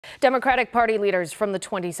Democratic Party leaders from the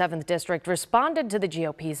 27th District responded to the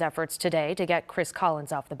GOP's efforts today to get Chris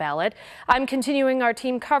Collins off the ballot. I'm continuing our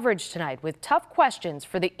team coverage tonight with tough questions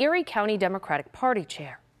for the Erie County Democratic Party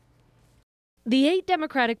chair. The 8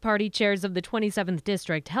 Democratic Party chairs of the 27th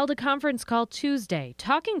District held a conference call Tuesday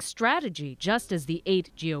talking strategy just as the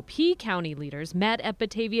 8 GOP county leaders met at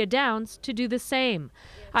Batavia Downs to do the same.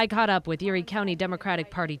 I caught up with Erie County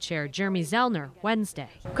Democratic Party Chair Jeremy Zellner Wednesday.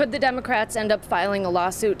 Could the Democrats end up filing a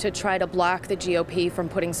lawsuit to try to block the GOP from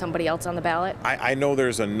putting somebody else on the ballot? I know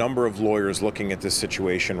there's a number of lawyers looking at this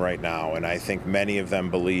situation right now, and I think many of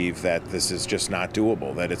them believe that this is just not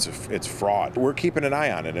doable, that it's fraud. We're keeping an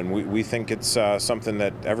eye on it, and we think it's something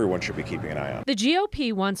that everyone should be keeping an eye on. The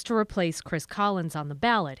GOP wants to replace Chris Collins on the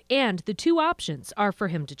ballot, and the two options are for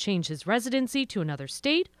him to change his residency to another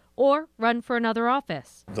state or run for another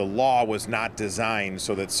office. The law was not designed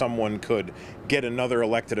so that someone could get another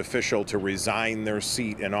elected official to resign their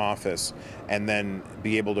seat in office and then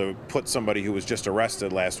be able to put somebody who was just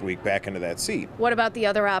arrested last week back into that seat. What about the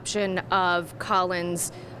other option of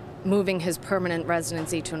Collins moving his permanent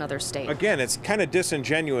residency to another state? Again, it's kind of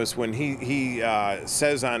disingenuous when he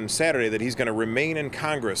says on Saturday that he's going to remain in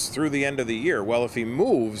Congress through the end of the year. Well, if he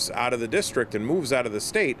moves out of the district and moves out of the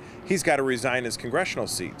state, he's got to resign his congressional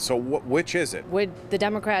seat. So which is it? Would the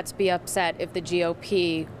Democrats be upset if the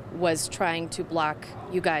GOP was trying to block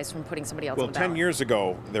you guys from putting somebody else on the ballot? 10 years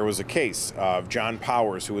ago, there was a case of John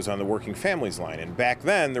Powers, who was on the Working Families line. And back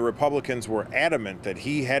then, the Republicans were adamant that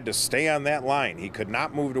he had to stay on that line. He could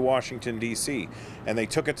not move to Washington, D.C. And they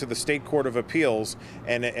took it to the State Court of Appeals,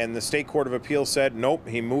 and the State Court of Appeals said, nope,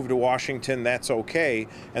 he moved to Washington, that's okay.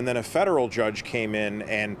 And then a federal judge came in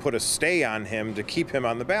and put a stay on him to keep him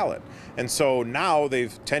on the ballot. And so now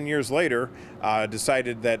they've, 10 years later,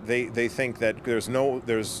 decided that they think that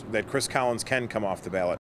that Chris Collins can come off the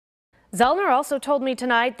ballot. Zellner also told me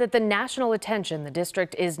tonight that the national attention the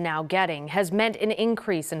district is now getting has meant an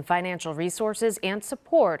increase in financial resources and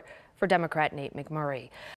support for Democrat Nate McMurray.